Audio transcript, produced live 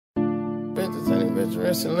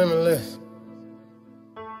Adventurous and limitless.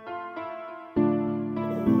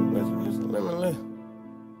 Limitless.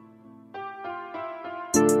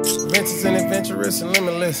 Adventures and adventurous and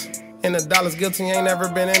limitless. And the dollar's guilty, ain't never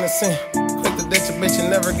been innocent. Quick to ditch a bitch and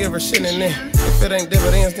never give her shit in it. If it ain't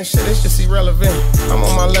dividends, then shit, it's just irrelevant. I'm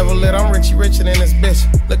on my level lit, I'm richer than this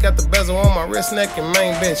bitch. Look at the bezel on my wrist, neck, and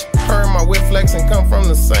main bitch. Her and my whip flex and come from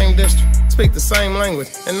the same district. Speak the same language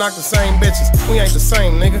and knock the same bitches. We ain't the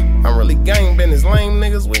same, nigga. I'm really gang business. Lame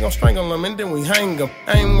niggas, we gon' strangle them and then we hang them.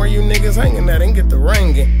 Aim where you niggas hanging at and get the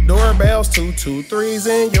ringing. Doorbells, 223s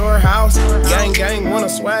in your house. Gang, gang, wanna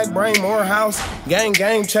swag, bring more house. Gang,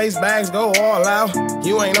 gang, chase bags, go all out.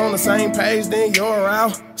 You ain't on the same page, then you're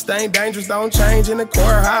out. Stay dangerous, don't change in the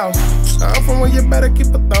courthouse. I'm from where you better keep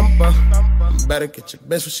a thumper. Better get your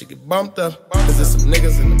bitch when she get bumped up. Cause there's some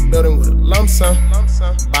niggas in the building with a lump sum.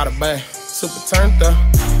 By the bag, super turned up.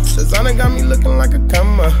 Shazana got me looking like a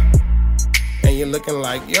come up. And you looking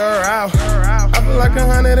like you're out. I feel like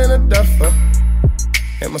 100 in a duffer.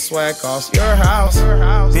 And my swag costs your house.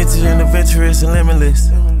 Vintage and adventurous and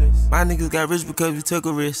limitless. My niggas got rich because we took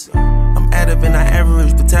a risk. I'm added and not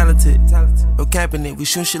average, but talented. No capping it, we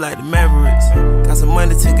shoot shit like the Mavericks. Got some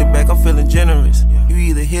money to get back, I'm feeling generous. You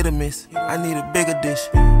either hit or miss, I need a bigger dish.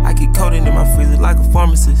 I keep coding in my freezer like a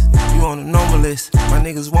pharmacist. You on the normal list, my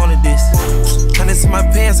niggas wanted this. Hundreds in my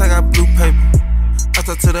pants, I got blue paper. I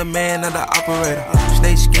talk to the man and the operator.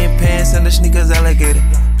 Snake skin pants and the sneakers alligator.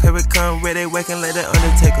 Play with Conrad, they waking like the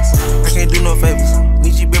Undertakers. I can't do no favors,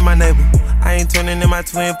 Nietzsche be my neighbor. I ain't turning in my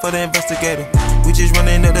twin for the investigator. We just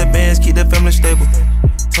running up the bands, keep the family stable.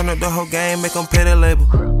 Turn up the whole game, make them pay the label.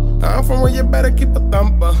 I'm from where you better keep a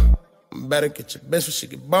thumper. Better get your bitch when she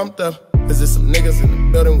get bumped up. Cause there's some niggas in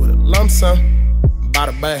the building with a lump sum. By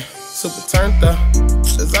the bag, super turned up.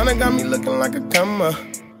 Shazana got me looking like a come up.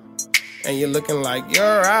 And you looking like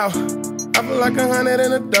you're out. I feel like 100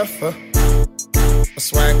 in a duffer. A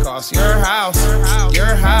swag costs your house.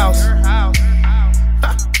 Your house. Ha.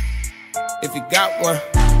 If you got one,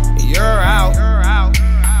 you're out.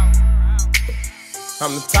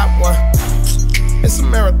 I'm the top one. It's a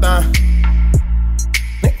marathon.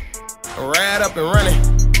 Rad up and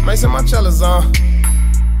running. Mason my cellos on.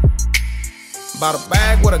 Bought a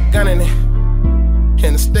bag with a gun in it.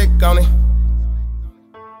 And a stick on it.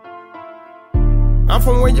 I'm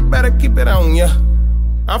from where you better keep it on ya.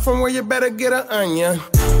 I'm from where you better get an onion.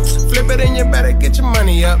 Flip it and you better get your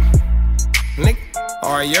money up. Nick,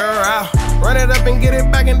 or you're out. Run it up and get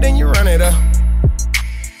it back and then you run it up.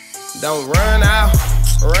 Don't run out,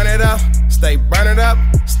 run it up. Stay burn it up,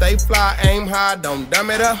 stay fly, aim high, don't dumb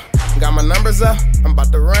it up. Got my numbers up, I'm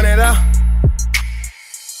about to run it up.